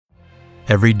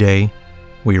Every day,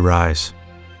 we rise,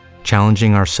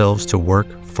 challenging ourselves to work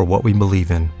for what we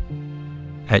believe in.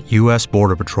 At U.S.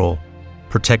 Border Patrol,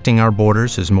 protecting our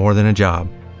borders is more than a job.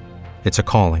 It's a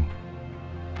calling.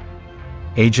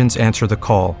 Agents answer the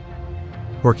call,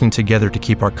 working together to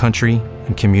keep our country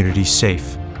and communities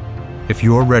safe. If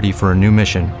you are ready for a new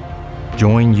mission,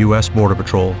 join U.S. Border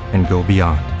Patrol and go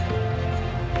beyond.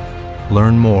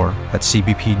 Learn more at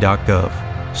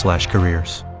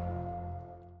cbp.gov/careers.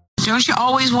 Don't you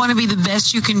always want to be the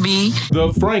best you can be?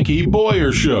 The Frankie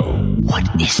Boyer Show.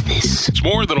 What is this? It's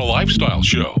more than a lifestyle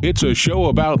show. It's a show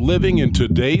about living in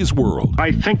today's world.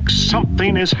 I think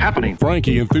something is happening.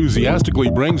 Frankie enthusiastically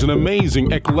brings an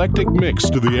amazing eclectic mix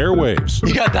to the airwaves.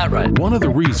 You got that right. One of the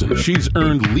reasons she's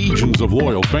earned legions of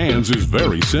loyal fans is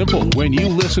very simple. When you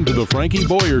listen to The Frankie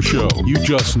Boyer Show, you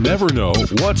just never know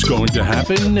what's going to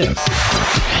happen next.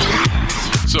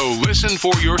 So listen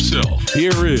for yourself.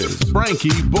 Here is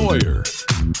Frankie Boyer.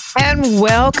 And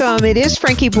welcome. It is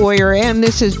Frankie Boyer, and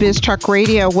this is Biz Talk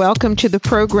Radio. Welcome to the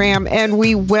program, and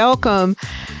we welcome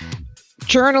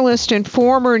journalist and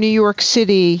former New York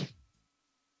City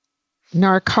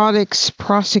narcotics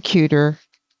prosecutor,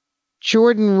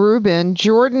 Jordan Rubin.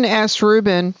 Jordan S.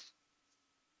 Rubin,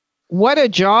 what a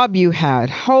job you had.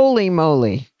 Holy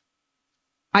moly.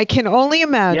 I can only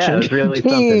imagine it was really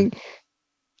something.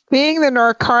 Being the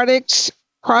narcotics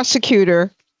prosecutor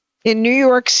in New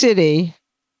York City.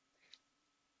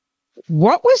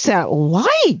 What was that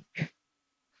like?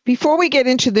 Before we get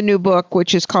into the new book,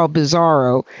 which is called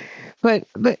Bizarro, but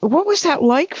what was that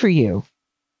like for you?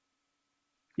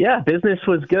 Yeah, business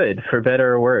was good, for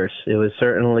better or worse. It was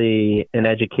certainly an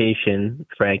education,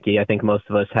 Frankie. I think most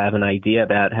of us have an idea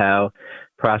about how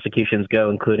prosecutions go,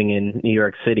 including in New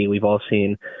York City. We've all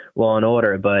seen Law and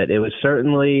Order, but it was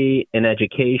certainly an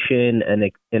education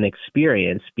and an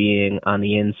experience being on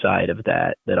the inside of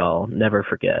that I'll never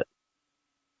forget.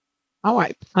 Oh,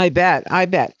 I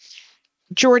bet.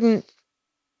 Jordan,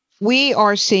 we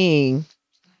are seeing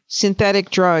synthetic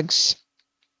drugs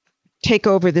take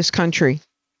over this country.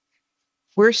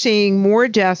 We're seeing more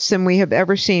deaths than we have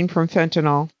ever seen from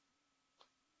fentanyl.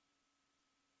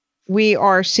 We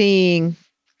are seeing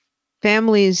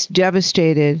families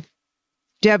devastated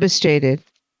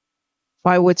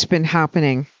by what's been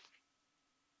happening.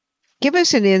 Give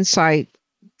us an insight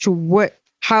to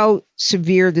how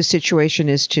severe the situation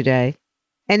is today.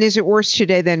 And is it worse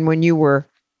today than when you were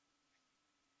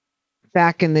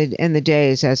back in the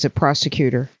days as a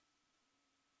prosecutor?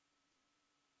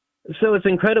 So it's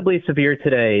incredibly severe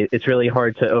today. It's really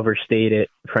hard to overstate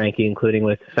it, Frankie, including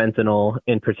with fentanyl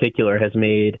in particular, has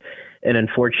made an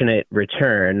unfortunate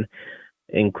return,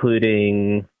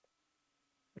 including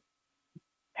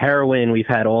heroin. We've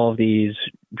had all of these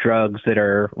drugs that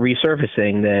are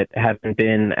resurfacing that haven't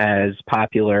been as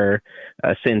popular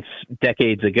since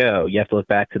decades ago. You have to look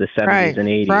back to the 70s and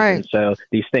 80s. Right. And so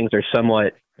these things are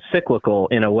somewhat cyclical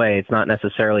in a way. It's not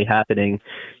necessarily happening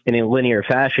in a linear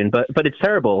fashion, but it's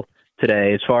terrible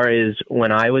today. As far as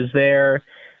when I was there,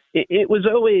 it was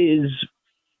always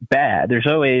bad. There's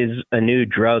always a new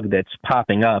drug that's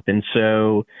popping up. And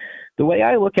so the way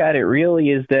I look at it really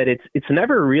is that it's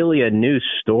never really a new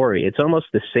story. It's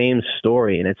almost the same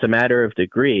story, and it's a matter of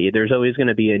degree. There's always going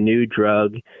to be a new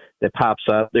drug that pops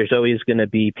up. There's always going to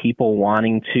be people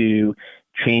wanting to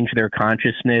change their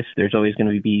consciousness. There's always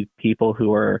going to be people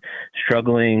who are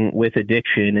struggling with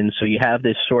addiction. And so you have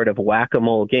this sort of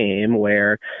whack-a-mole game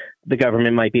where the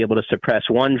government might be able to suppress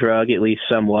one drug, at least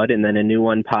somewhat, and then a new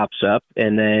one pops up,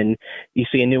 and then you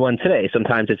see a new one today.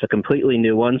 Sometimes it's a completely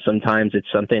new one. Sometimes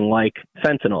it's something like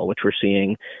fentanyl, which we're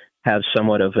seeing have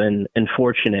somewhat of an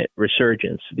unfortunate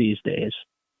resurgence these days.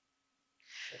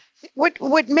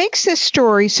 What makes this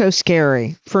story so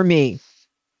scary for me?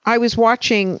 I was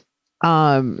watching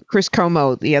Chris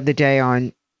Como the other day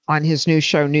on his new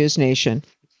show, News Nation,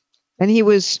 and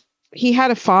he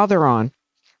had a father on.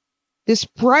 This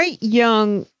bright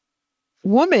young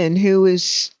woman who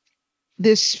is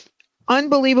this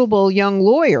unbelievable young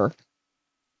lawyer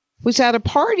was at a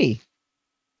party,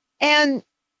 and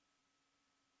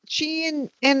she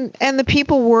and the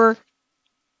people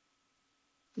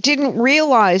didn't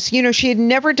realize, she had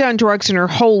never done drugs in her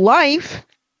whole life.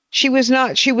 And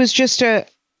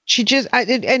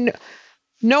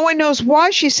no one knows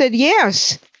why she said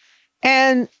yes.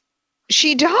 And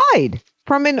she died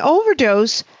from an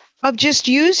overdose of just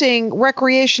using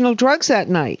recreational drugs that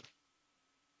night,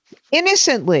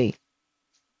 innocently.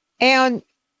 And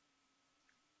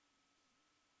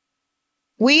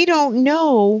we don't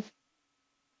know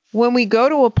when we go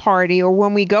to a party or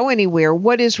when we go anywhere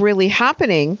what is really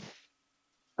happening.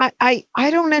 I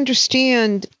don't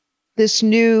understand this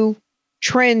new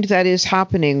trend that is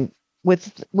happening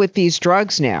with these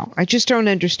drugs now. I just don't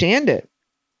understand it.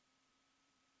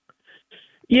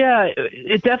 Yeah,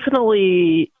 it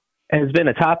definitely has been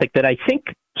a topic that I think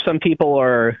some people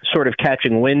are sort of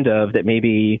catching wind of that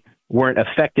maybe weren't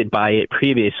affected by it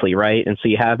previously, right? And so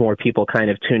you have more people kind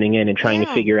of tuning in and trying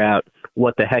to figure out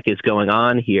what the heck is going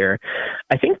on here.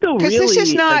 I think though really, this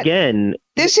is not,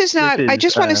 I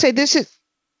just want to say this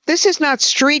is not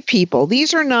street people.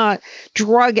 These are not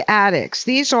drug addicts.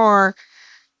 These are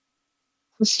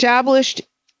established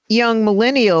young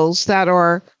millennials that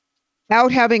are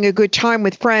out having a good time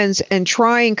with friends and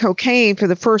trying cocaine for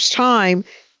the first time.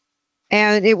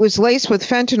 And it was laced with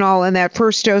fentanyl, and that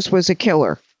first dose was a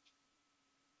killer.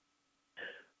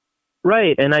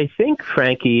 Right. And I think,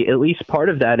 Frankie, at least part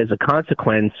of that is a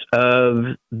consequence of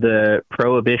the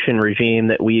prohibition regime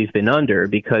that we've been under,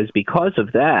 because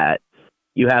of that,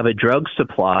 you have a drug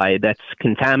supply that's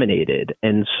contaminated.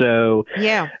 And so,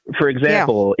 for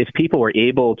example, if people were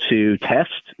able to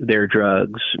test their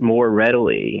drugs more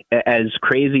readily, as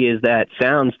crazy as that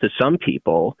sounds to some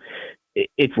people,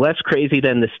 it's less crazy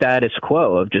than the status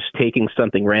quo of just taking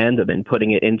something random and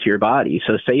putting it into your body.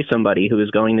 So say somebody who is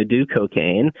going to do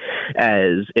cocaine,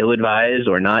 as ill-advised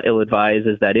or not ill-advised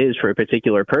as that is for a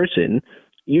particular person,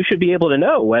 you should be able to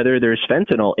know whether there's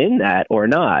fentanyl in that or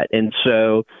not. And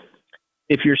so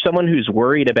if you're someone who's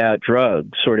worried about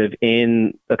drugs, sort of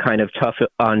in a kind of tough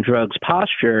on drugs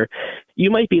posture,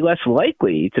 you might be less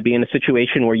likely to be in a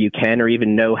situation where you can or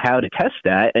even know how to test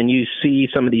that. And you see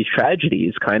some of these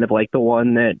tragedies, kind of like the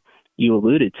one that you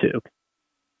alluded to.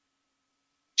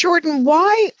 Jordan,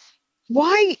 why,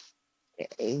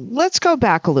 let's go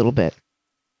back a little bit.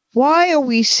 Why are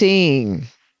we seeing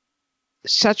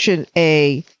such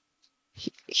a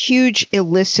huge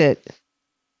illicit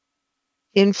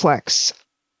influx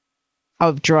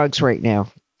of drugs right now?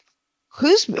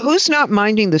 Who's not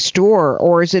minding the store,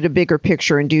 or is it a bigger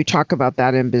picture? And do you talk about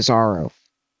that in Bizarro?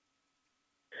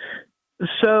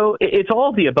 So it's all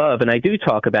of the above, and I do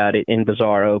talk about it in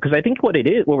Bizarro, because I think what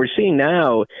we're seeing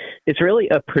now, it's really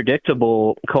a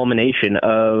predictable culmination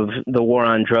of the war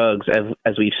on drugs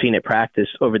as we've seen it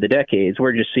practiced over the decades.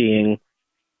 We're just seeing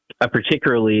a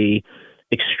particularly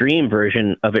extreme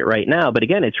version of it right now. But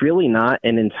again, it's really not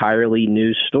an entirely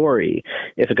new story.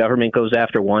 If a government goes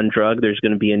after one drug, there's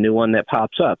going to be a new one that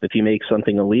pops up. If you make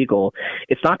something illegal,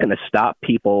 it's not going to stop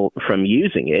people from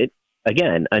using it.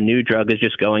 Again, a new drug is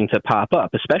just going to pop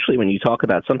up, especially when you talk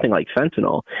about something like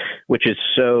fentanyl, which is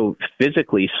so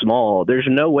physically small. There's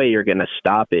no way you're going to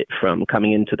stop it from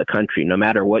coming into the country, no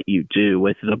matter what you do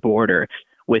with the border,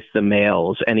 with the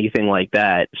mails, anything like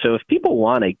that. So if people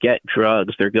want to get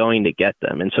drugs, they're going to get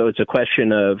them. And so it's a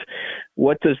question of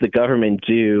what does the government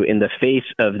do in the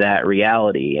face of that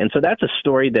reality? And so that's a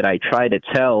story that I try to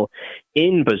tell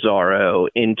in Bizarro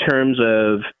in terms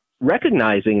of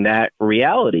recognizing that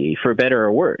reality, for better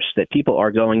or worse, that people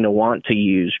are going to want to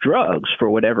use drugs for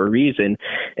whatever reason.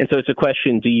 And so it's a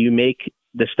question, do you make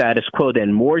the status quo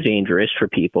then more dangerous for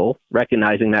people,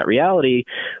 recognizing that reality,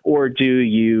 or do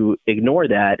you ignore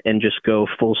that and just go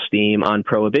full steam on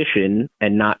prohibition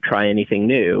and not try anything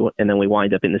new? And then we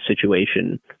wind up in the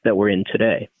situation that we're in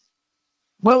today.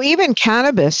 Well, even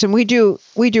cannabis, and we do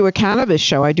a cannabis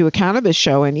show. I do a cannabis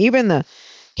show, and even the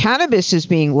cannabis is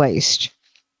being laced,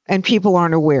 and people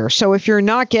aren't aware. So if you're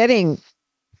not getting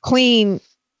clean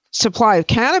supply of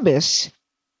cannabis,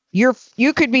 you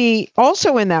could be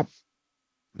also in that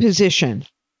position.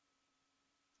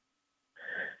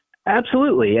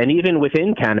 Absolutely. And even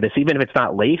within cannabis, even if it's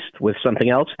not laced with something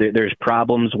else, there's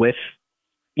problems with,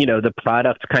 the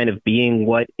product kind of being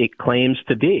what it claims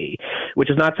to be, which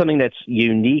is not something that's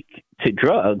unique to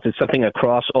drugs. It's something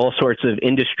across all sorts of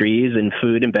industries and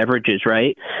food and beverages,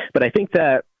 right? But I think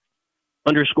that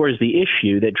underscores the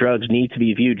issue that drugs need to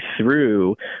be viewed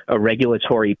through a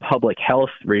regulatory public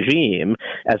health regime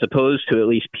as opposed to at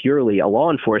least purely a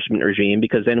law enforcement regime,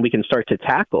 because then we can start to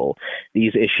tackle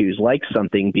these issues like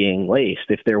something being laced.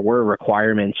 If there were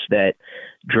requirements that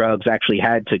drugs actually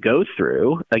had to go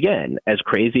through, again, as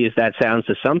crazy as that sounds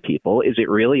to some people, is it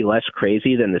really less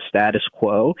crazy than the status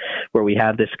quo where we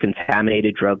have this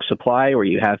contaminated drug supply, where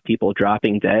you have people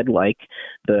dropping dead like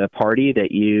the party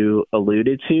that you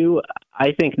alluded to?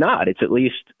 I think not. It's at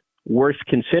least worth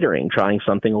considering trying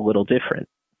something a little different.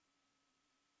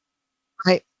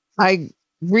 I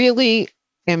really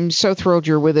am so thrilled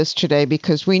you're with us today,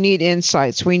 because we need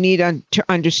insights. We need to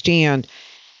understand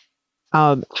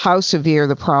how severe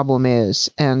the problem is.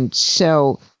 And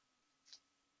so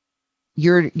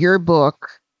your book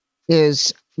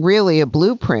is really a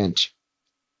blueprint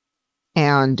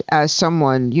And as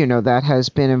someone, that has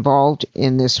been involved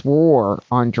in this war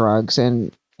on drugs,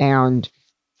 and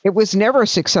it was never a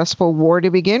successful war to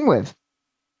begin with.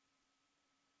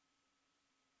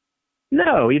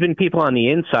 No, even people on the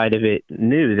inside of it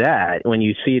knew that. When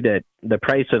you see that the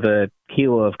price of a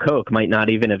kilo of Coke might not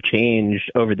even have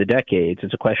changed over the decades,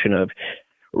 it's a question of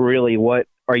really what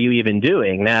are you even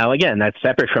doing? Now, again, that's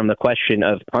separate from the question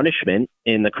of punishment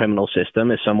in the criminal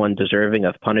system. Is someone deserving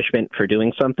of punishment for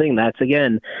doing something? That's,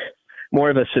 again, more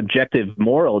of a subjective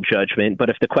moral judgment. But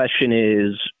if the question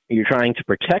is you're trying to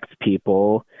protect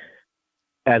people,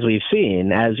 as we've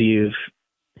seen, as you've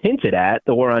hinted at,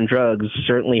 the war on drugs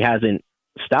certainly hasn't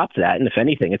stopped that. And if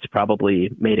anything, it's probably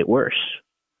made it worse.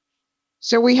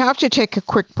 So we have to take a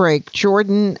quick break.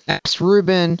 Jordan S.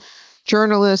 Rubin,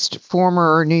 journalist,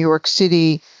 former New York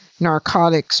City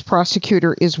narcotics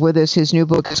prosecutor, is with us. His new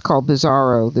book is called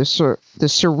Bizarro, the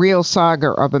surreal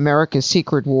saga of America's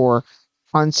secret war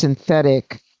on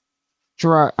synthetic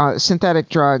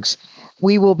drugs.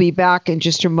 We will be back in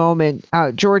just a moment.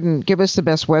 Jordan, give us the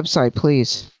best website,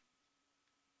 please.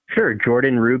 Sure,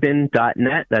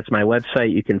 jordanrubin.net. That's my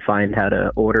website. You can find how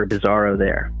to order Bizarro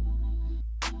there.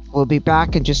 We'll be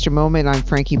back in just a moment. I'm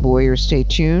Frankie Boyer. Stay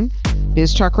tuned.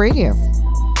 Biz Talk Radio.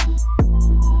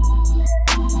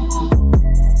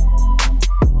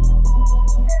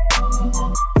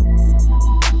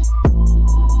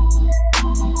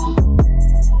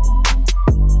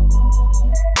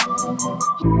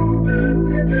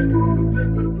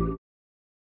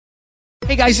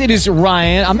 Hey guys, it is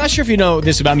Ryan. I'm not sure if you know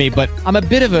this about me, but I'm a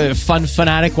bit of a fun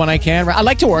fanatic when I can. I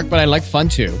like to work, but I like fun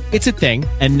too. It's a thing.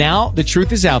 And now the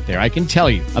truth is out there. I can tell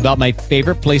you about my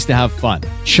favorite place to have fun.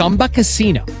 Chumba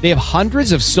Casino. They have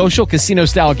hundreds of social casino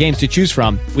style games to choose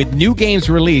from with new games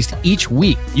released each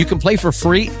week. You can play for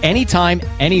free anytime,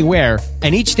 anywhere.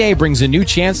 And each day brings a new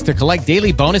chance to collect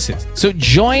daily bonuses. So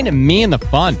join me in the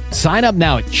fun. Sign up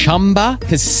now at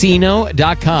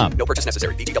ChumbaCasino.com. No purchase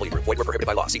necessary. VGW Group. Void where prohibited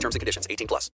by law. See terms and conditions.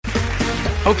 18+.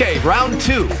 Okay, round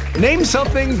two. Name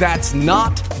something that's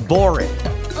not boring.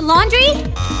 A laundry?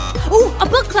 Ooh, a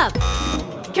book club.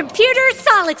 Computer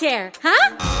solitaire,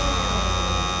 huh?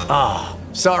 Ah,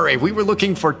 sorry. We were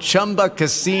looking for Chumba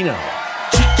Casino.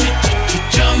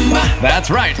 That's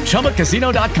right.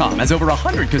 ChumbaCasino.com has over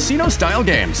 100 casino-style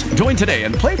games. Join today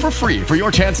and play for free for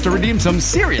your chance to redeem some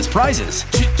serious prizes.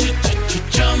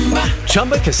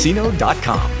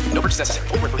 ChumbaCasino.com. No purchase necessary.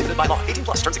 Void where prohibited by law. 18+.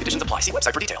 Terms and conditions apply. See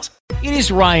website for details. It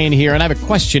is Ryan here, and I have a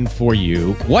question for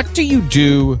you. What do you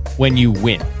do when you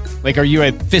win? Like, are you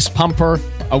a fist pumper,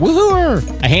 a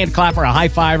woohooer, a hand clapper, a high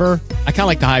fiver? I kind of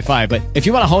like the high five, but if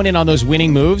you want to hone in on those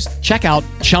winning moves, check out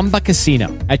Chumba Casino.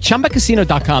 At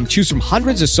ChumbaCasino.com, choose from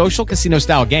hundreds of social casino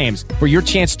style games for your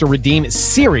chance to redeem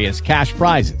serious cash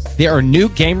prizes. There are new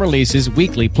game releases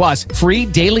weekly, plus free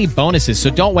daily bonuses. So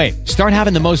don't wait. Start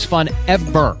having the most fun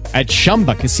ever at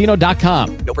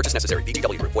ChumbaCasino.com. No purchase necessary.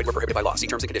 VGW Group. Void where prohibited by law. See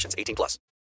terms and conditions. 18+.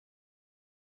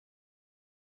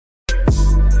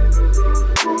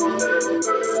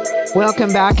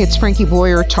 Welcome back. It's Frankie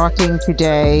Boyer talking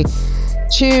today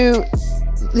to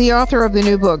the author of the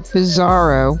new book,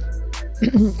 Bizarro.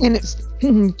 And it's,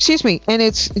 and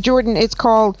it's, Jordan, it's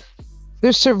called The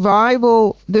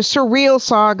Surreal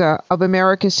Saga of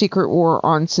America's Secret War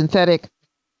on Synthetic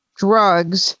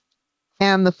Drugs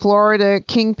and the Florida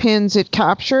Kingpins it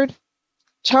captured.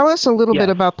 Tell us a little bit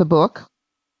about the book.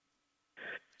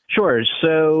 Sure.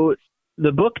 So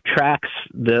the book tracks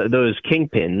those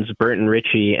kingpins, Burton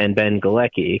Ritchie and Ben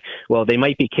Galecki. Well, they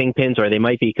might be kingpins or they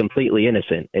might be completely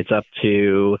innocent. It's up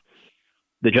to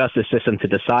the justice system to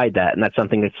decide that, and that's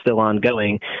something that's still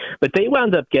ongoing. But they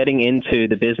wound up getting into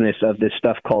the business of this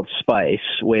stuff called spice,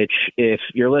 which, if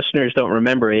your listeners don't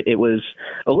remember it, it was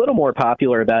a little more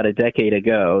popular about a decade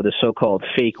ago, the so-called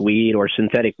fake weed or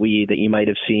synthetic weed that you might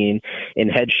have seen in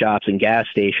head shops and gas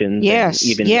stations, and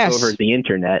even over the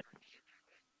internet.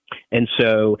 And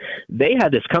so they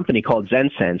had this company called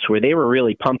ZenSense where they were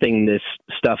really pumping this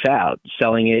stuff out,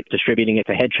 selling it, distributing it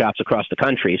to head shops across the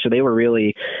country. So they were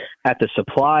really at the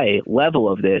supply level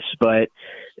of this. But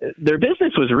their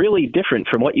business was really different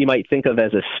from what you might think of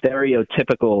as a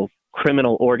stereotypical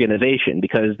criminal organization,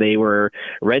 because they were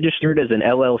registered as an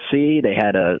LLC. They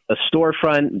had a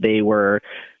storefront. They were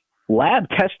lab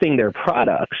testing their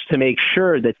products to make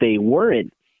sure that they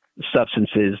weren't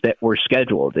substances that were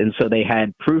scheduled. And so they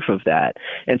had proof of that.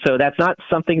 And so that's not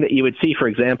something that you would see, for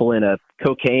example, in a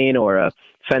cocaine or a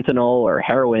fentanyl or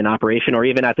heroin operation, or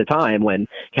even at the time when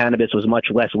cannabis was much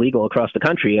less legal across the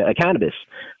country, a cannabis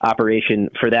operation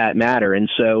for that matter. And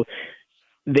so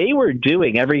they were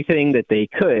doing everything that they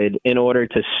could in order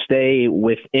to stay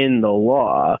within the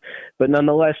law. But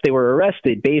nonetheless, they were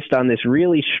arrested based on this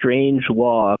really strange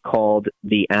law called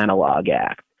the Analog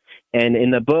Act. And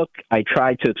in the book, I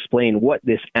tried to explain what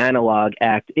this Analog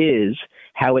Act is,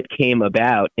 how it came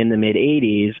about in the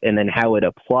mid-'80s, and then how it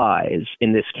applies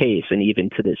in this case and even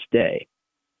to this day.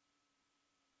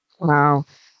 Wow.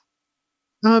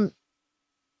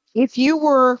 If you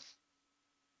were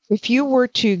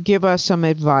to give us some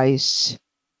advice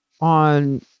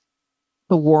on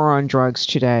the war on drugs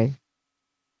today,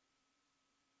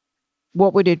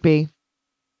 what would it be?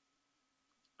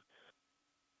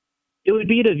 It would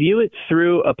be to view it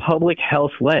through a public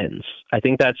health lens. I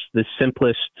think that's the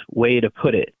simplest way to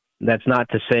put it. That's not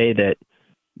to say that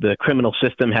the criminal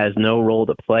system has no role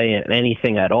to play in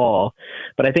anything at all.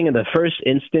 But I think in the first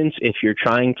instance, if you're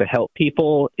trying to help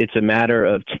people, it's a matter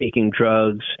of taking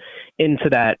drugs into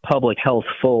that public health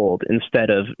fold instead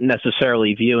of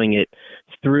necessarily viewing it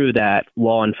through that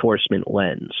law enforcement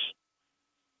lens.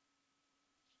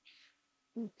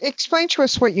 Explain to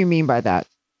us what you mean by that,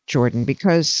 Jordan,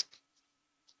 because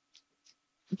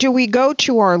do we go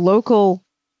to our local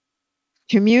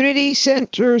community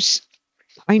centers?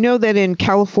 I know that in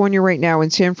California right now, in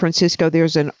San Francisco,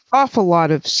 there's an awful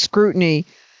lot of scrutiny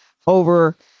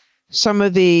over some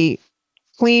of the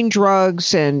clean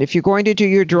drugs. And if you're going to do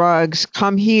your drugs,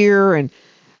 come here. And,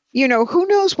 you know, who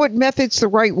knows what method's the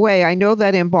right way? I know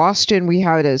that in Boston, we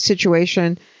had a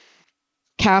situation,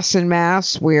 Cass and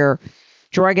Mass, where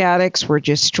drug addicts were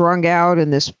just strung out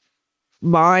in this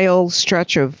mile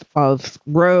stretch of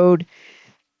road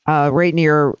right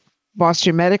near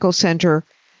Boston Medical Center.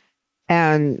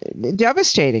 And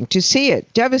devastating to see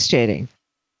it. Devastating.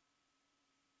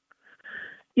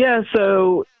 Yeah,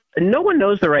 so no one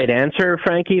knows the right answer,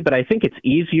 Frankie, but I think it's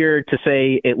easier to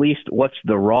say at least what's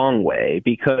the wrong way,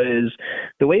 because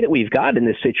the way that we've got in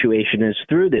this situation is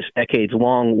through this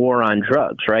decades-long war on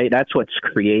drugs, right? That's what's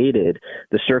created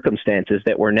the circumstances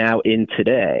that we're now in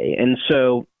today. And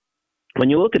so when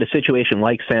you look at a situation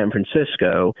like San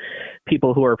Francisco,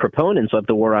 people who are proponents of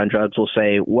the war on drugs will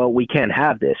say, well, we can't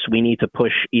have this. We need to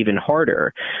push even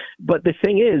harder. But the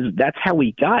thing is, that's how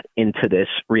we got into this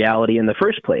reality in the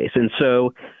first place. And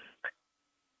so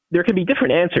there can be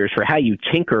different answers for how you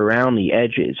tinker around the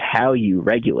edges, how you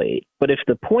regulate. But if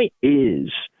the point is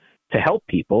to help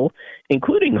people,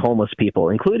 including homeless people,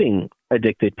 including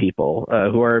addicted people,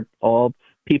 who are all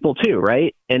people too,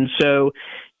 right? And so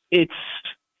it's,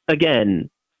 again,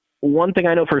 one thing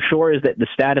I know for sure is that the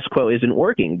status quo isn't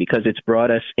working because it's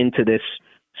brought us into this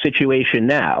situation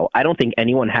now. I don't think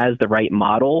anyone has the right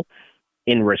model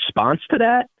in response to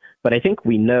that, but I think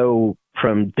we know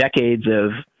from decades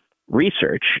of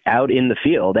research out in the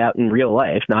field, out in real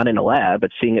life, not in a lab,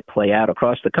 but seeing it play out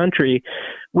across the country,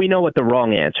 we know what the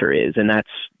wrong answer is, and that's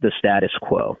the status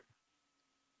quo.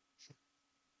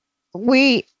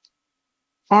 We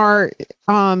are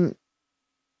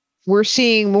we're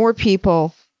seeing more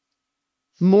people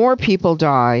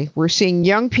die. We're seeing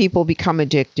young people become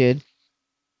addicted.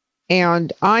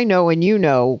 And I know, and you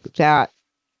know, that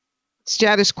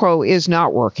status quo is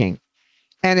not working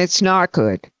and it's not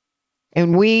good.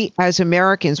 And we as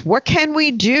Americans, what can we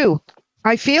do?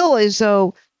 I feel as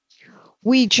though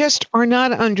we just are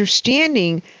not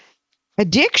understanding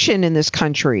addiction in this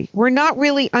country. We're not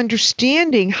really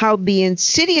understanding how the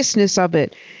insidiousness of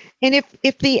it. And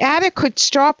if the addict could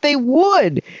stop, they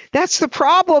would. That's the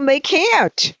problem. They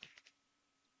can't.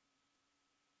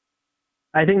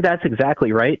 I think that's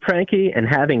exactly right, Frankie. And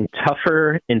having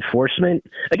tougher enforcement.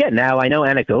 Again, now I know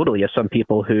anecdotally of some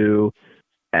people who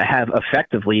have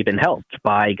effectively been helped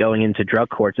by going into drug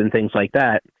courts and things like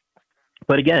that.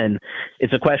 But again,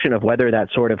 it's a question of whether that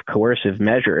sort of coercive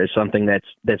measure is something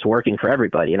that's working for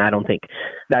everybody. And I don't think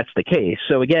that's the case.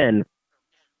 So again,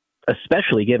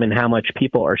 especially given how much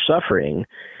people are suffering,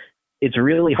 it's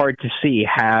really hard to see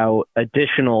how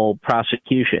additional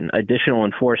prosecution, additional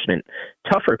enforcement,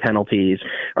 tougher penalties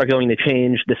are going to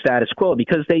change the status quo,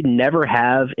 because they never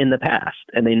have in the past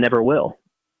and they never will.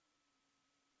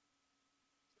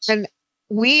 And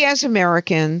we as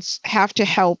Americans have to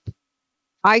help.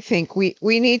 I think we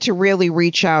need to really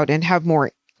reach out and have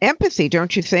more empathy,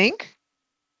 don't you think?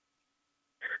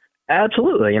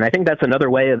 Absolutely. And I think that's another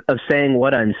way of saying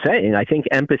what I'm saying. I think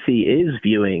empathy is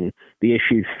viewing the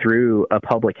issue through a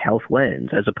public health lens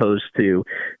as opposed to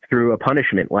through a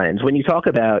punishment lens. When you talk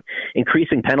about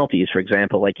increasing penalties, for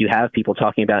example, like you have people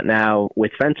talking about now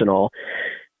with fentanyl,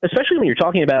 especially when you're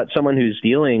talking about someone who's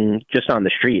dealing just on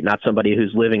the street, not somebody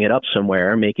who's living it up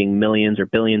somewhere, making millions or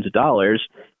billions of dollars,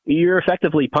 you're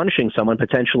effectively punishing someone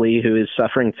potentially who is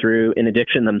suffering through an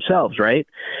addiction themselves, right?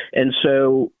 And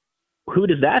so who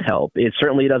does that help? It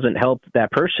certainly doesn't help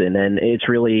that person. And it's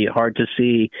really hard to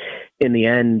see in the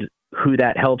end who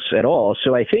that helps at all.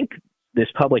 So I think this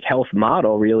public health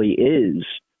model really is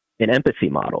an empathy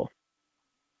model.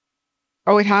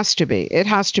 Oh, it has to be. It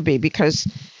has to be because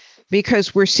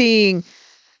we're seeing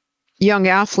young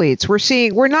athletes.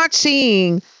 We're not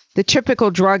seeing the typical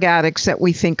drug addicts that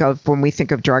we think of when we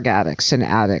think of drug addicts and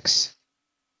addicts.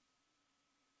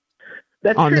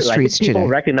 That's on true. The streets I think people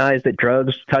today. recognize that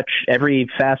drugs touch every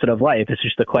facet of life. It's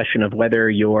just a question of whether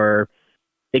you're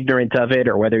ignorant of it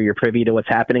or whether you're privy to what's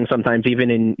happening, sometimes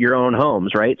even in your own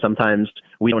homes, right? Sometimes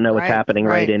we don't know what's happening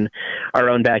right in our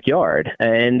own backyard.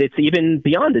 And it's even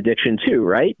beyond addiction too,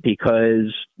 right?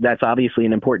 Because that's obviously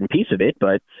an important piece of it,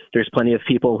 but there's plenty of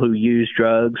people who use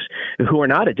drugs who are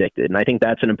not addicted. And I think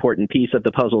that's an important piece of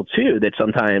the puzzle too, that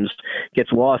sometimes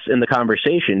gets lost in the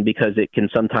conversation because it can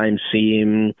sometimes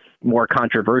seem more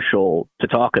controversial to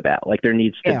talk about. Like there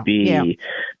needs to be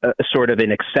a sort of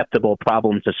an acceptable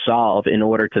problem to solve in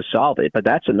order to solve it. But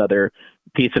that's another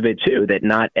piece of it too, that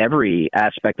not every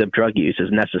aspect of drug use is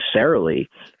necessarily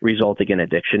resulting in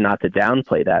addiction, not to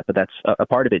downplay that, but that's a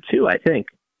part of it too, I think.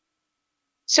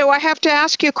 So I have to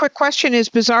ask you a quick question. Is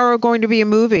Bizarro going to be a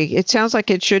movie? It sounds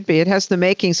like it should be. It has the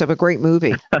makings of a great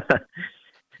movie.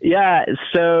 Yeah,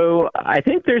 so I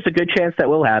think there's a good chance that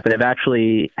will happen. I've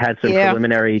actually had some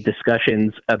preliminary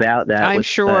discussions about that with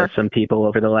some people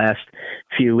over the last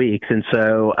few weeks. And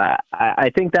so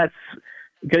I think that's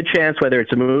a good chance, whether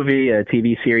it's a movie, a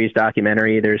TV series,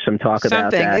 documentary, there's some talk about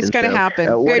that. It's going to happen.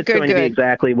 What it's going to be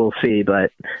exactly, we'll see.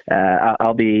 But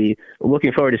I'll be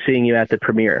looking forward to seeing you at the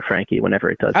premiere, Frankie,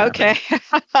 whenever it does happen. Okay.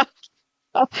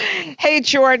 Hey,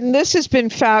 Jordan, this has been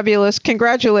fabulous.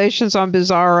 Congratulations on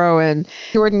Bizarro. And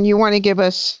Jordan, you want to give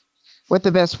us what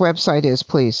the best website is,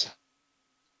 please?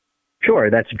 Sure.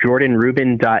 That's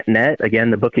jordanrubin.net.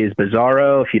 Again, the book is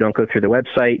Bizarro. If you don't go through the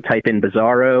website, type in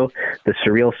Bizarro, the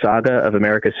surreal saga of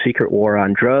America's secret war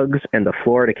on drugs and the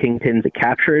Florida kingpins it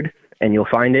captured, and you'll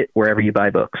find it wherever you buy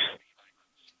books.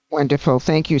 Wonderful.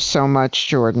 Thank you so much,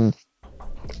 Jordan.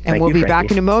 And Thank we'll you, be Frankie.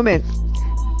 back in a moment.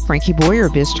 Frankie Boyer,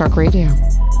 Biz Talk Radio.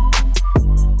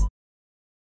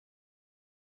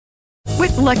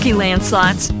 With Lucky Land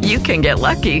Slots, you can get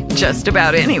lucky just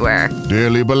about anywhere.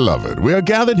 Dearly beloved, we are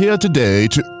gathered here today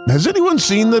to... Has anyone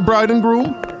seen the bride and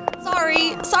groom?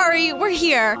 Sorry, we're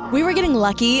here. We were getting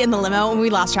lucky in the limo and we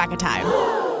lost track of time.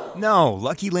 No,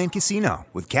 Lucky Land Casino,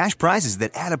 with cash prizes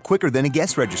that add up quicker than a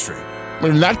guest registry.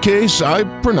 In that case, I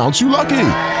pronounce you lucky.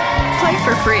 Play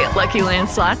for free at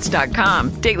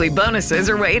LuckyLandSlots.com. Daily bonuses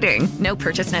are waiting. No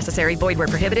purchase necessary. Void where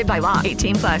prohibited by law.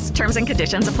 18+. Terms and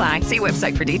conditions apply. See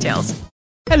website for details.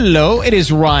 Hello, it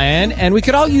is Ryan, and we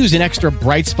could all use an extra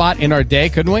bright spot in our day,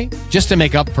 couldn't we? Just to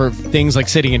make up for things like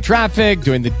sitting in traffic,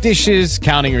 doing the dishes,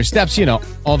 counting your steps,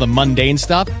 all the mundane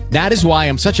stuff. That is why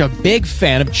I'm such a big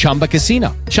fan of Chumba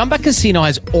Casino. Chumba Casino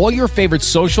has all your favorite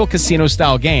social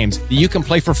casino-style games that you can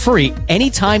play for free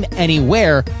anytime,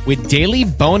 anywhere with daily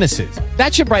bonuses.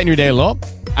 That should brighten your day a little.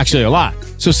 Actually, a lot.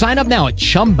 So sign up now at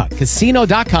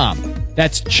ChumbaCasino.com.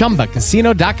 That's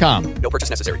ChumbaCasino.com. No purchase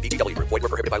necessary. VGW Group. Void where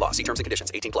prohibited by law. See terms and conditions.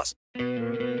 18+.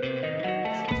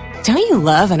 Don't you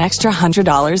love an extra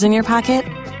 $100 in your pocket?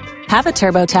 Have a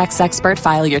TurboTax expert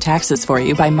file your taxes for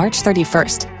you by March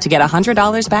 31st to get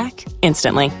 $100 back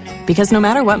instantly. Because no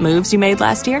matter what moves you made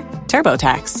last year,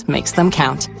 TurboTax makes them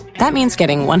count. That means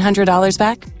getting $100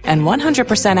 back and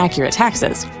 100% accurate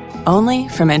taxes only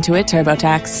from Intuit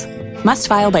TurboTax. Must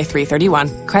file by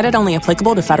 3/31. Credit only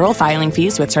applicable to federal filing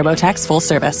fees with TurboTax full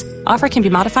service. Offer can be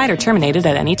modified or terminated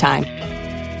at any time.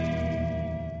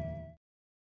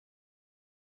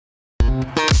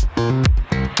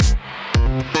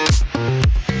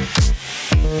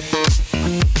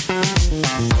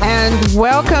 And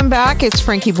welcome back. It's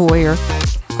Frankie Boyer.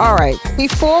 All right.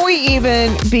 Before we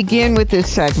even begin with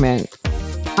this segment,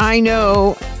 I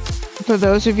know for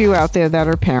those of you out there that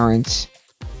are parents,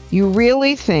 you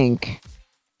really think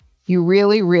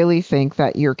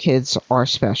that your kids are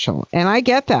special. And I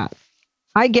get that.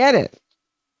 I get it.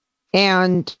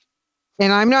 And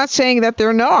I'm not saying that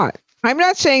they're not. I'm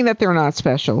not saying that they're not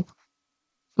special.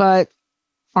 But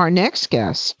our next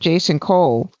guest, Jason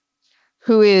Cole,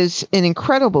 who is an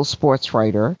incredible sports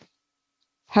writer,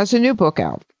 has a new book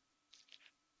out.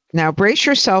 Now brace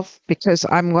yourself, because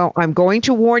I'm going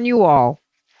to warn you all.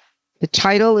 The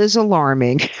title is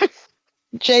alarming.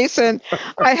 Jason,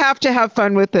 I have to have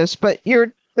fun with this, but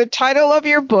the title of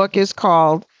your book is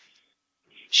called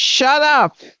Shut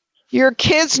Up, Your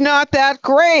Kid's Not That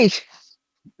Great.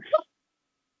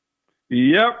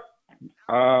 Yep.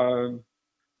 I'm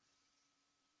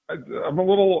a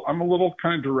little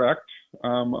kind of direct.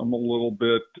 I'm a little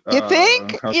bit. You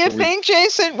think,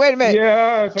 Jason? Wait a minute.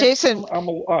 Yeah, Jason. I'm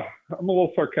a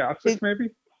little sarcastic, maybe.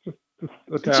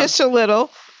 Just a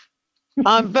little.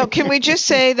 But can we just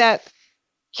say that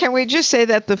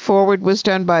the forward was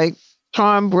done by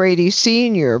Tom Brady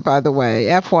Sr., by the way,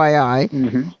 FYI.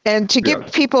 Mm-hmm. And to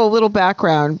give people a little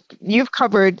background, you've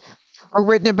covered or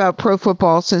written about pro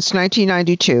football since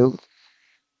 1992.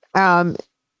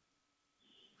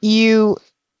 You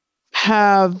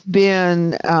have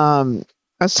been a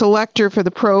selector for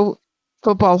the Pro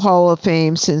Football Hall of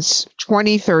Fame since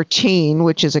 2013,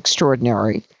 which is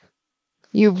extraordinary.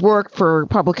 You've worked for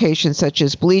publications such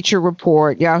as Bleacher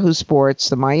Report, Yahoo Sports,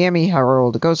 the Miami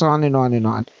Herald. It goes on and on and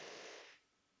on.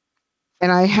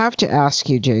 And I have to ask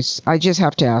you, Jace, I just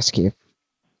have to ask you,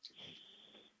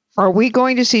 are we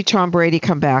going to see Tom Brady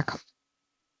come back?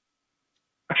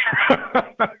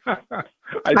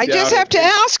 I just have to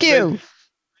ask you.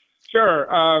 Sure.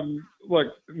 Look,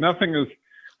 nothing is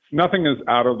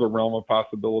out of the realm of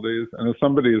possibilities. And if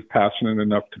somebody is passionate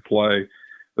enough to play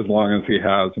as long as he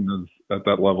has and is at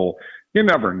that level, you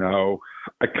never know.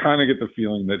 I kind of get the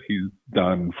feeling that he's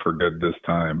done for good this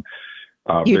time.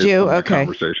 You do? Okay.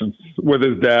 Conversations with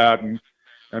his dad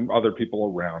and other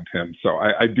people around him. So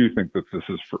I do think that this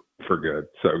is for good.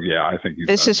 So, yeah, I think he's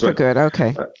This is for good.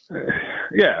 Okay.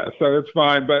 Yeah, so it's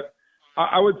fine. But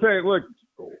I would say, look,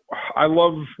 I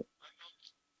love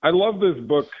this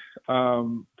book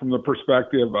from the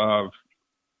perspective of,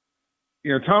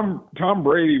 Tom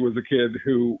Brady was a kid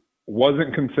who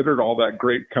wasn't considered all that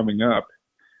great coming up.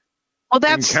 Well,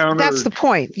 that's the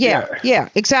point. Yeah,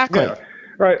 exactly. Yeah,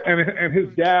 right. And his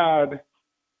dad,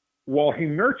 while he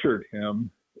nurtured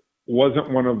him, wasn't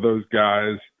one of those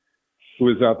guys who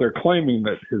was out there claiming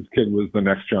that his kid was the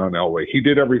next John Elway. He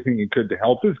did everything he could to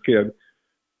help his kid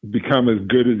become as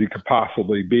good as he could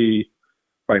possibly be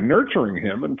by nurturing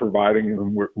him and providing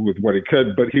him with what he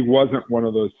could. But he wasn't one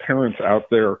of those parents out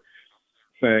there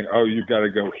saying, "Oh, you've got to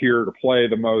go here to play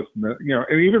the most." And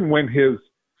even when his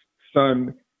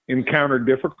son encountered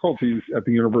difficulties at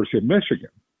the University of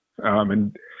Michigan,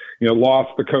 and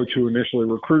lost the coach who initially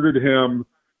recruited him,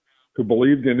 who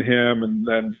believed in him, and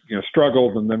then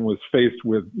struggled, and then was faced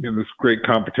with this great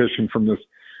competition from this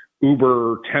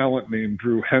uber talent named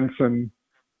Drew Henson,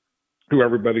 who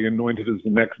everybody anointed as the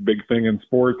next big thing in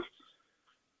sports.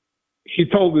 He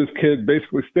told his kid,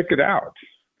 basically, stick it out.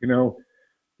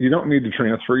 You don't need to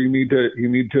transfer. You need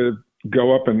to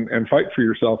go up and fight for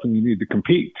yourself, and you need to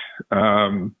compete.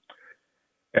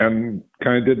 And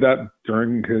kind of did that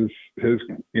during his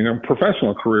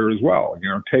professional career as well.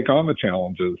 Take on the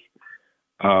challenges,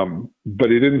 but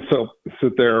he didn't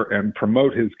sit there and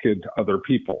promote his kid to other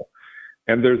people.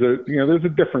 And there's a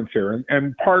difference here,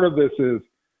 and part of this is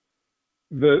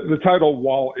the title,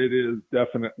 while it is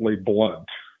definitely blunt,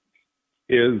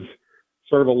 is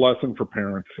sort of a lesson for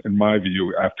parents, in my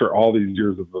view, after all these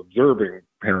years of observing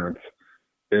parents,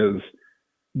 is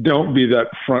don't be that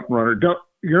front runner.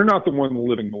 You're not the one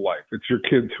living the life. It's your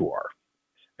kids who are.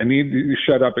 And you need to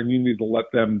shut up, and you need to let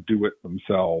them do it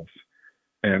themselves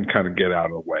and kind of get out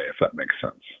of the way, if that makes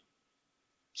sense.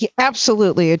 Yeah,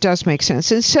 absolutely. It does make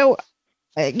sense. And so,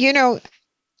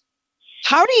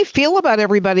 how do you feel about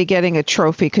everybody getting a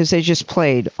trophy because they just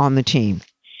played on the team?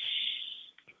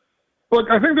 Look,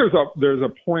 I think there's a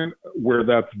point where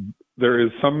there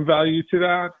is some value to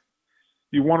that.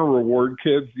 You want to reward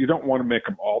kids. You don't want to make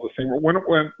them all the same.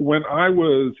 When I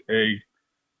was a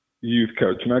youth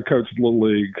coach, and I coached Little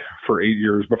League for 8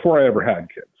 years before I ever had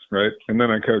kids, right? And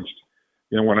then I coached,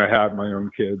 when I had my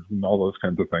own kids and all those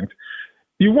kinds of things.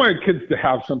 You wanted kids to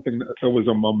have something that was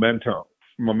a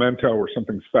memento or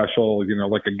something special,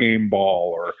 like a game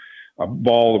ball or a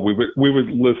ball. We would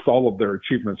list all of their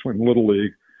achievements when Little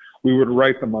League. We would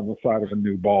write them on the side of a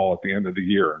new ball at the end of the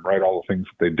year and write all the things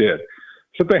that they did.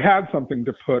 So they had something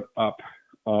to put up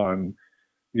on,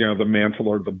 the mantle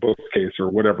or the bookcase or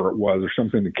whatever it was, or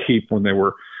something to keep when they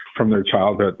were from their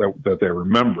childhood that they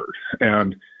remembered.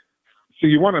 And so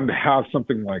you want them to have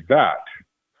something like that.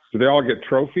 Do they all get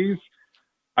trophies?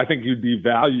 I think you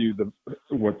devalue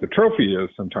what the trophy is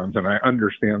sometimes. And I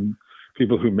understand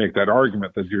people who make that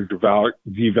argument that you're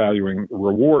devaluing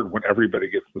reward when everybody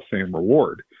gets the same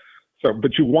reward. So,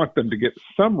 but you want them to get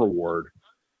some reward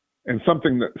and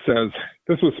something that says,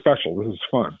 this was special, this is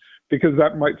fun, because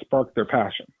that might spark their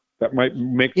passion. That might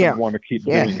make them want to keep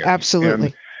doing it.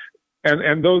 Absolutely.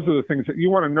 And those are the things that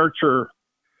you want to nurture.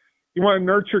 You want to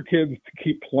nurture kids to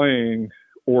keep playing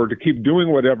or to keep doing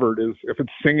whatever it is, if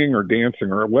it's singing or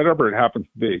dancing or whatever it happens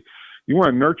to be. You want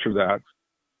to nurture that.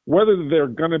 Whether they're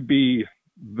going to be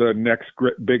the next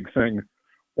big thing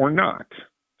or not.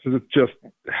 So it's just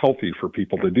healthy for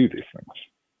people to do these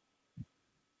things.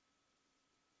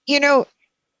 You know,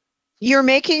 you're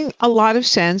making a lot of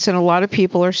sense, and a lot of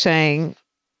people are saying,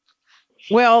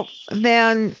 well,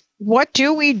 then what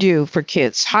do we do for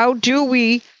kids? How do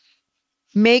we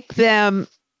make them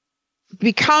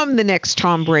become the next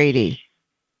Tom Brady?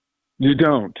 You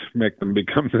don't make them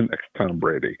become the next Tom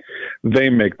Brady. They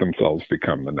make themselves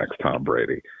become the next Tom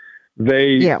Brady.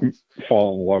 They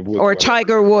fall in love with or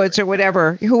Tiger Woods or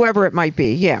whatever, whoever it might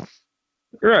be. Yeah.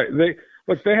 Right.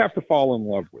 They have to fall in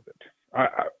love with it.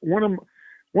 One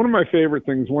of my favorite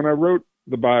things, when I wrote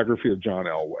the biography of John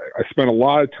Elway, I spent a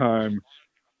lot of time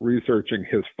researching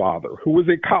his father, who was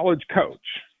a college coach,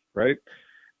 right?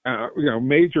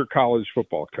 Major college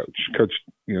football coached,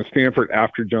 Stanford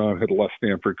after John had left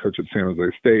Stanford, coached at San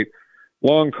Jose State,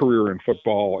 long career in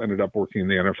football, ended up working in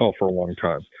the NFL for a long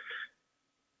time.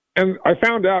 And I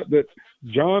found out that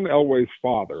John Elway's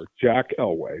father, Jack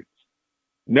Elway,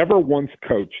 never once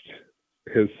coached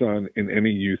his son in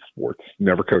any youth sports,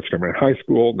 never coached him in high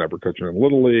school, never coached him in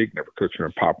Little League, never coached him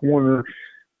in Pop Warner.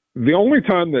 The only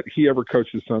time that he ever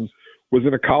coached his son was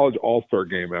in a college all-star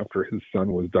game after his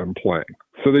son was done playing.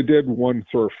 So they did one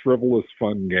sort of frivolous,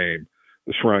 fun game,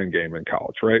 the Shrine Game in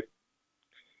college, right?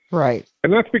 Right.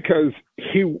 And that's because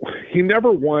he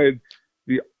never wanted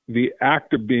the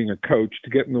act of being a coach to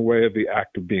get in the way of the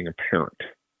act of being a parent,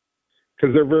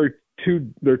 because they're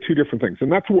two different things.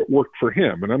 And that's what worked for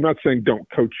him. And I'm not saying don't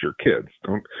coach your kids.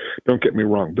 Don't get me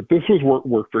wrong. But this was what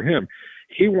worked for him.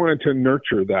 He wanted to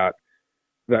nurture that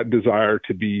desire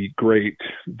to be great,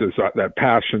 that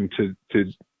passion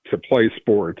to play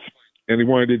sports. And he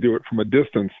wanted to do it from a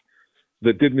distance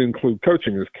that didn't include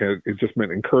coaching his kid. It just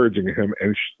meant encouraging him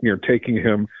and, taking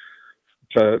him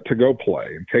to go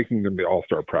play and taking them to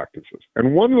all-star practices.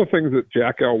 And one of the things that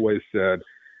Jack Elway said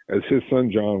as his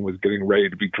son John was getting ready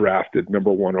to be drafted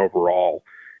number 1 overall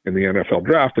in the NFL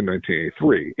draft in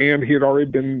 1983, and he had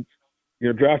already been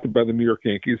drafted by the New York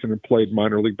Yankees and had played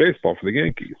minor league baseball for the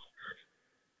Yankees.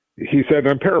 He said,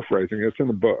 I'm paraphrasing, it's in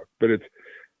the book, but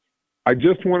I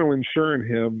just want to ensure in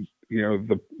him,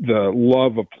 the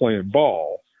love of playing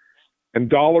ball, and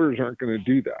dollars aren't going to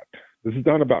do that. This is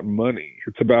not about money.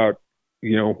 It's about,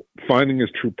 finding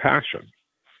his true passion.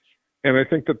 And I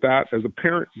think that as a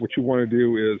parent, what you want to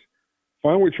do is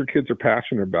find what your kids are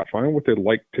passionate about, find what they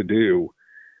like to do,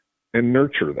 and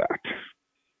nurture that.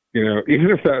 Even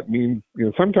if that means,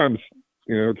 sometimes,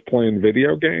 it's playing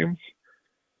video games.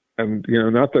 And,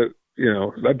 not that,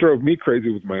 that drove me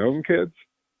crazy with my own kids,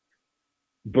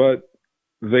 but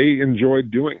they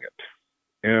enjoyed doing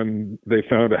it, and they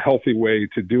found a healthy way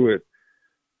to do it,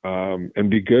 and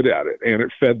be good at it. And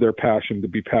it fed their passion to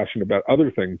be passionate about other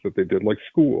things that they did, like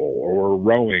school or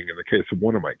rowing in the case of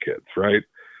one of my kids. Right.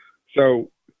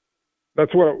 So that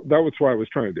was what I was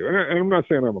trying to do. And I'm not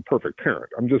saying I'm a perfect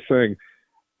parent. I'm just saying,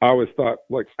 I always thought,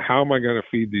 like, how am I going to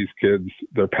feed these kids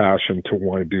their passion to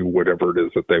want to do whatever it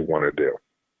is that they want to do?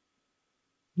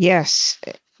 Yes.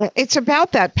 It's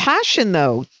about that passion,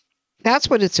 though. That's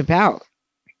what it's about.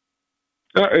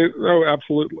 Oh,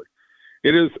 absolutely.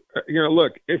 It is,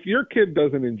 look, if your kid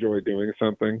doesn't enjoy doing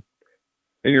something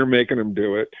and you're making them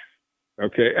do it,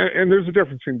 okay, and there's a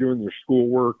difference between doing your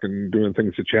schoolwork and doing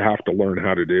things that you have to learn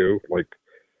how to do, like,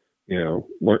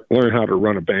 learn how to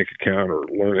run a bank account or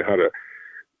learn how to,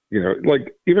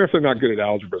 like, even if they're not good at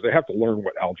algebra, they have to learn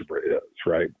what algebra is,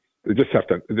 right? They just have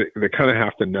to, they kind of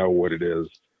have to know what it is.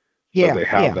 Yeah. So they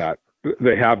have that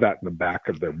in the back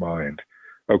of their mind.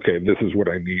 Okay, this is what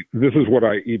I need. This is what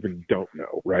I even don't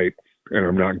know, right? And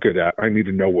I'm not good at. I need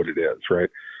to know what it is, right?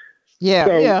 Yeah,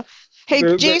 so yeah.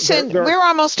 Hey, Jason, we're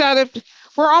almost out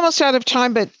of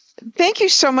time, but thank you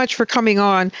so much for coming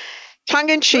on. Tongue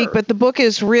in cheek, but the book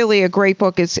is really a great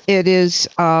book. It is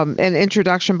an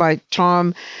introduction by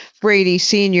Tom Brady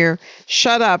Sr.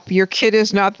 Shut up, your kid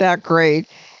is not that great.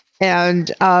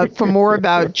 And for more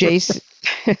about Jason,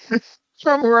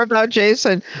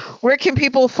 where can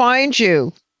people find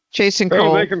you, Jason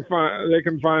Cole? They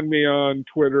can find me on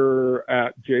Twitter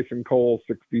at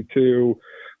JasonCole62.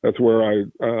 That's where I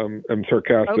am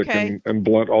sarcastic and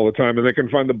blunt all the time. And they can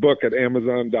find the book at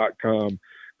Amazon.com.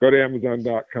 Go to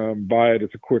Amazon.com, buy it.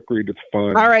 It's a quick read. It's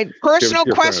fun. All right. Personal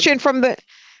question from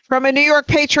a New York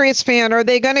Patriots fan. Are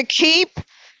they going to keep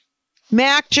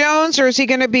Mac Jones, or is he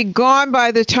going to be gone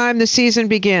by the time the season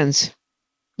begins?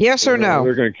 Yes or no?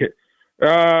 They're going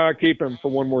to keep him for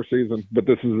one more season, but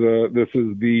this is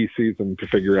the season to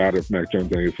figure out if Mac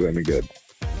Jones is any good.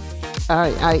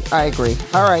 I agree.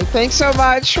 All right. Thanks so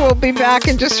much. We'll be back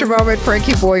in just a moment.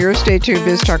 Frankie Boyer, stay tuned.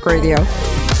 Biz Talk Radio.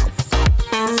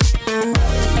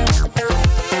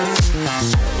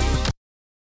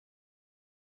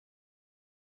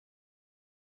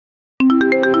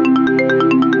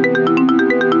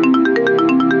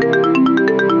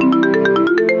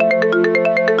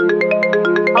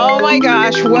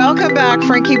 gosh. Welcome back,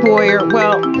 Frankie Boyer.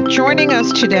 Well, joining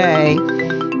us today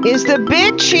is the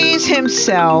big cheese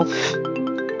himself,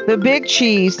 the big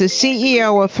cheese, the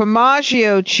CEO of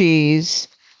Formaggio Cheese,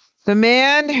 the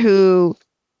man who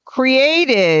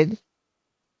created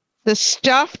the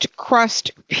stuffed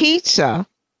crust pizza.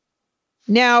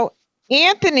 Now,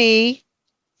 Anthony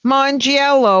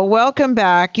Mongiello, welcome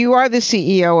back. You are the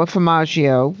CEO of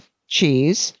Formaggio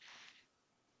Cheese.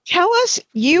 Tell us,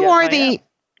 you are the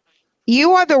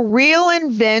real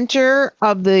inventor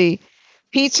of the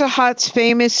Pizza Hut's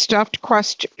famous stuffed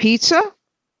crust pizza?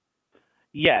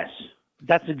 Yes,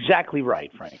 that's exactly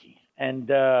right, Frankie. And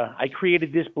I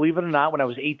created this, believe it or not, when I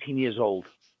was 18 years old.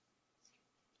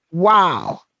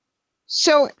 Wow.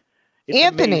 So, It's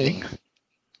Anthony, amazing.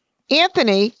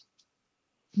 Anthony,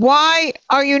 why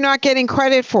are you not getting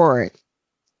credit for it?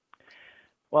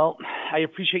 Well, I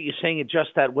appreciate you saying it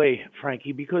just that way,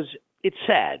 Frankie, because it's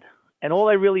sad. And all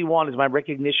I really want is my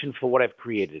recognition for what I've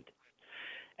created.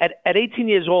 At 18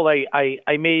 years old,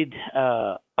 I made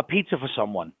a pizza for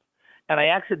someone. And I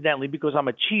accidentally, because I'm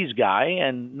a cheese guy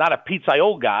and not a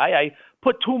pizza-io guy, I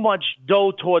put too much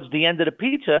dough towards the end of the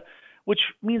pizza, which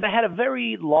means I had a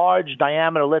very large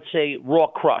diameter, let's say, raw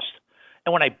crust.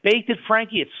 And when I baked it,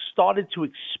 Frankie, it started to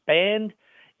expand.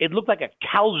 It looked like a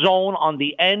calzone on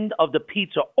the end of the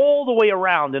pizza all the way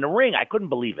around in a ring. I couldn't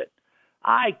believe it.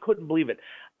 I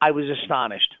was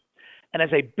astonished. And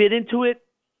as I bit into it,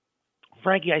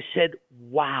 Frankie, I said,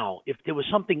 wow, if there was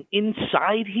something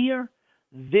inside here,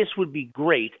 this would be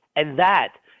great. And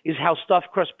that is how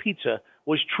stuffed crust pizza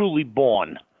was truly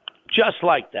born. Just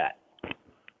like that.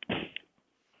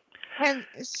 And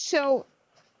so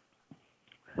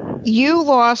you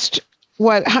lost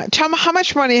what? Tell me, how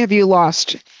much money have you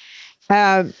lost?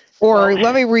 Let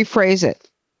me rephrase it.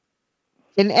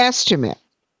 An estimate.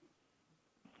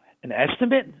 An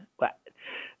estimate?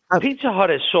 Pizza Hut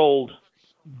has sold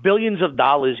billions of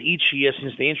dollars each year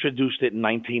since they introduced it in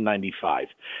 1995.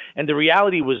 And the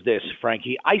reality was this,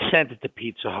 Frankie, I sent it to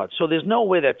Pizza Hut. So there's no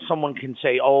way that someone can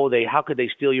say, how could they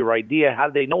steal your idea? How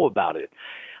did they know about it?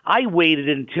 I waited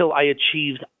until I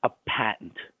achieved a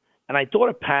patent. And I thought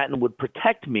a patent would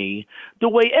protect me the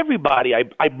way everybody,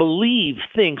 I believe,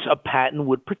 thinks a patent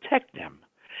would protect them.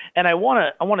 And I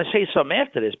want to say something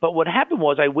after this, but what happened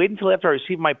was I waited until after I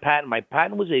received my patent. My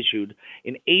patent was issued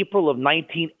in April of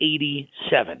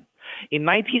 1987. In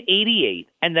 1988,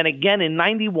 and then again in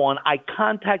 91, I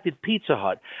contacted Pizza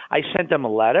Hut. I sent them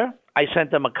a letter. I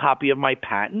sent them a copy of my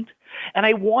patent, and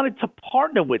I wanted to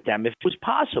partner with them if it was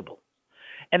possible.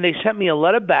 And they sent me a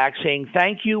letter back saying,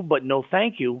 thank you, but no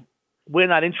thank you. We're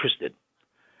not interested.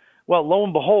 Well, lo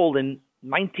and behold, in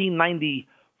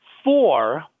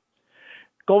 1994,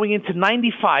 going into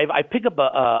 95, I pick up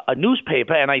a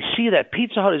newspaper and I see that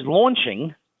Pizza Hut is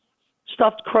launching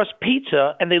stuffed crust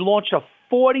pizza, and they launched a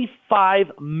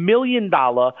 $45 million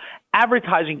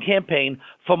advertising campaign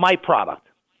for my product.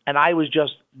 And I was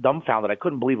just dumbfounded. I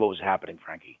couldn't believe what was happening,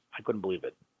 Frankie. I couldn't believe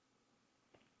it.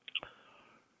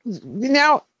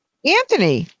 Now,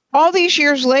 Anthony, all these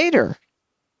years later,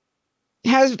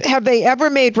 have they ever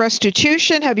made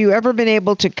restitution? Have you ever been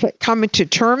able to come into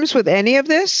terms with any of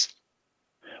this?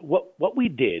 What we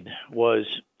did was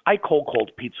I cold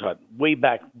called Pizza Hut way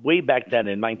back then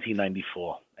in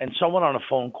 1994, and someone on a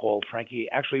phone call, Frankie,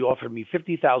 actually offered me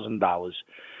 $50,000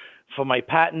 for my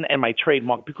patent and my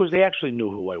trademark because they actually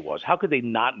knew who I was. How could they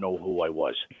not know who I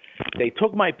was? They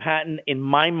took my patent in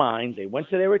my mind. They went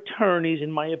to their attorneys,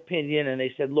 in my opinion, and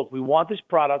they said, look, we want this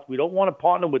product. We don't want to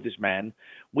partner with this man.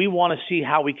 We want to see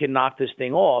how we can knock this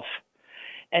thing off.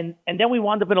 And then we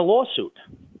wound up in a lawsuit,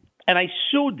 and I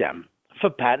sued them for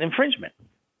patent infringement.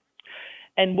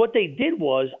 And what they did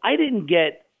was I didn't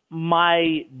get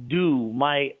my due,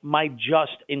 my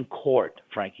just in court,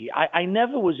 Frankie. I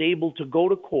never was able to go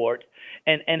to court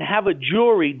and have a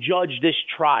jury judge this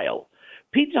trial.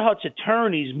 Pizza Hut's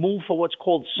attorneys moved for what's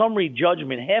called summary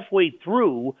judgment halfway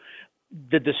through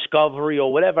the discovery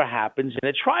or whatever happens in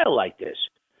a trial like this.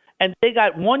 And they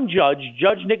got one judge,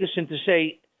 Judge Nickerson, to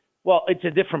say, well, it's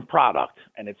a different product.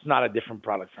 And it's not a different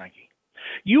product, Frankie.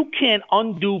 You can't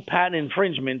undo patent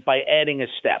infringement by adding a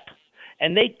step.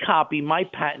 And they copy my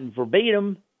patent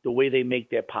verbatim the way they make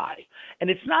their pie. And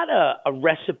it's not a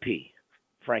recipe,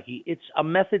 Frankie. It's a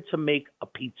method to make a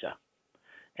pizza.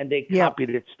 And they copied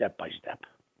it step by step.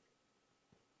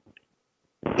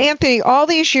 Anthony, all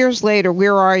these years later,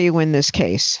 where are you in this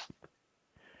case?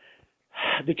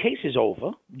 The case is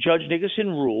over. Judge Nickerson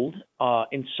ruled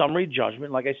in summary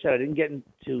judgment. Like I said,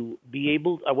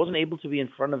 I wasn't able to be in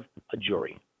front of a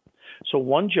jury. So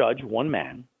one judge, one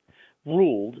man,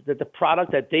 ruled that the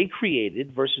product that they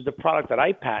created versus the product that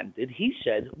I patented, he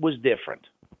said, was different.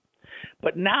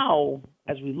 But now,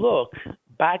 as we look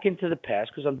back into the past,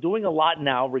 because I'm doing a lot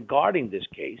now regarding this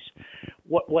case,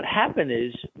 what happened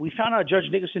is we found out Judge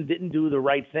Nicholson didn't do the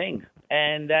right thing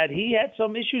and that he had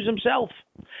some issues himself.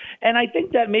 And I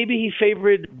think that maybe he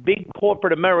favored big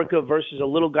corporate America versus a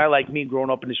little guy like me growing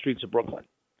up in the streets of Brooklyn.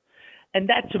 And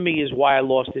that, to me, is why I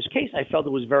lost this case. I felt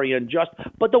it was very unjust.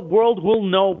 But the world will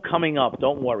know coming up.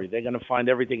 Don't worry. They're going to find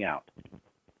everything out.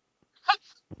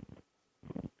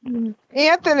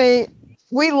 Anthony,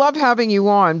 we love having you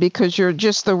on because you're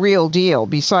just the real deal,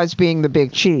 besides being the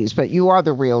big cheese. But you are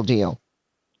the real deal.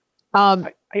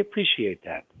 I appreciate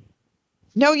that.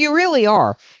 No, you really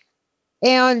are.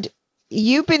 And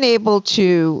you've been able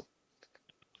to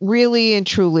really and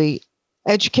truly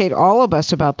educate all of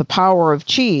us about the power of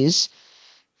cheese.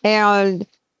 And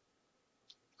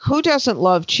who doesn't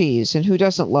love cheese and who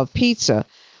doesn't love pizza,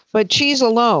 but cheese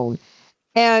alone?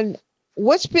 And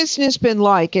what's business been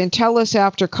like? And tell us,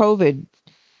 after COVID,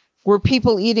 were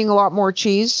people eating a lot more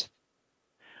cheese?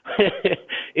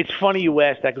 It's funny you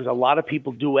ask that because a lot of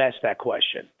people do ask that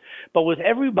question. But with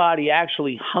everybody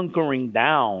actually hunkering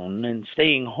down and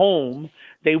staying home,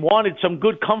 they wanted some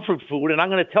good comfort food. And I'm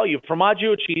going to tell you,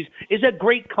 formaggio cheese is a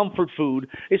great comfort food,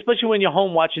 especially when you're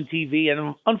home watching TV.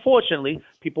 And unfortunately,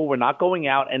 people were not going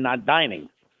out and not dining.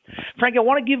 Frank, I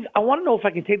want to know if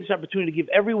I can take this opportunity to give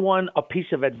everyone a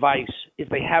piece of advice if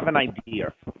they have an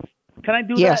idea. Can I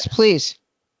do that? Yes, please.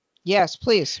 Yes,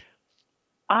 please.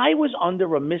 I was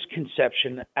under a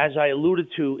misconception, as I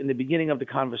alluded to in the beginning of the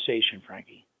conversation,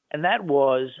 Frankie. And that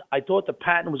was, I thought the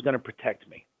patent was going to protect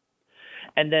me.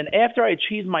 And then after I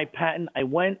achieved my patent, I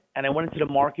went into the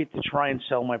market to try and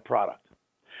sell my product.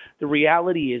 The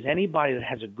reality is anybody that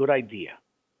has a good idea,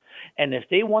 and if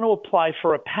they want to apply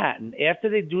for a patent, after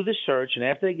they do the search and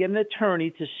after they get an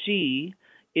attorney to see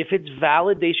if it's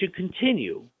valid, they should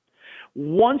continue.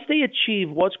 Once they achieve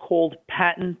what's called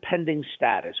patent pending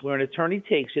status, where an attorney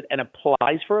takes it and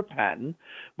applies for a patent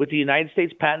with the United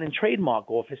States Patent and Trademark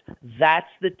Office,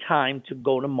 that's the time to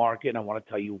go to market, and I want to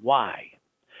tell you why.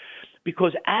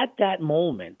 Because at that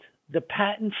moment, the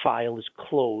patent file is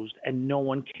closed and no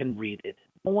one can read it.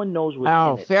 No one knows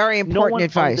what's in it. Very important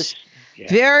advice.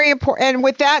 Very important. And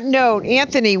with that note,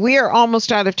 Anthony, we are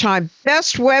almost out of time.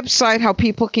 Best website, how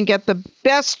people can get the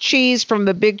best cheese from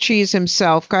the big cheese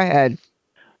himself. Go ahead.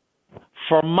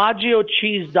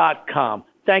 FormaggioCheese.com.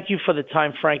 Thank you for the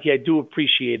time, Frankie. I do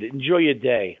appreciate it. Enjoy your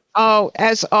day. Oh,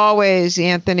 as always,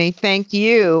 Anthony, thank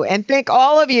you. And thank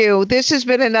all of you. This has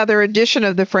been another edition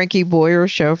of the Frankie Boyer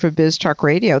Show for Biz Talk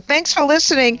Radio. Thanks for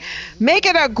listening. Make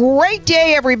it a great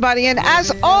day, everybody. And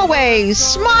as always,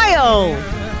 smile.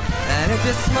 And if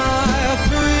you smile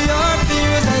through your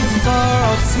fears and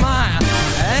sorrow, smile.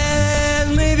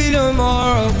 And maybe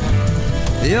tomorrow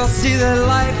you'll see that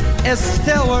life is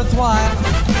still worthwhile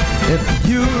if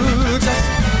you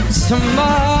just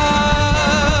smile.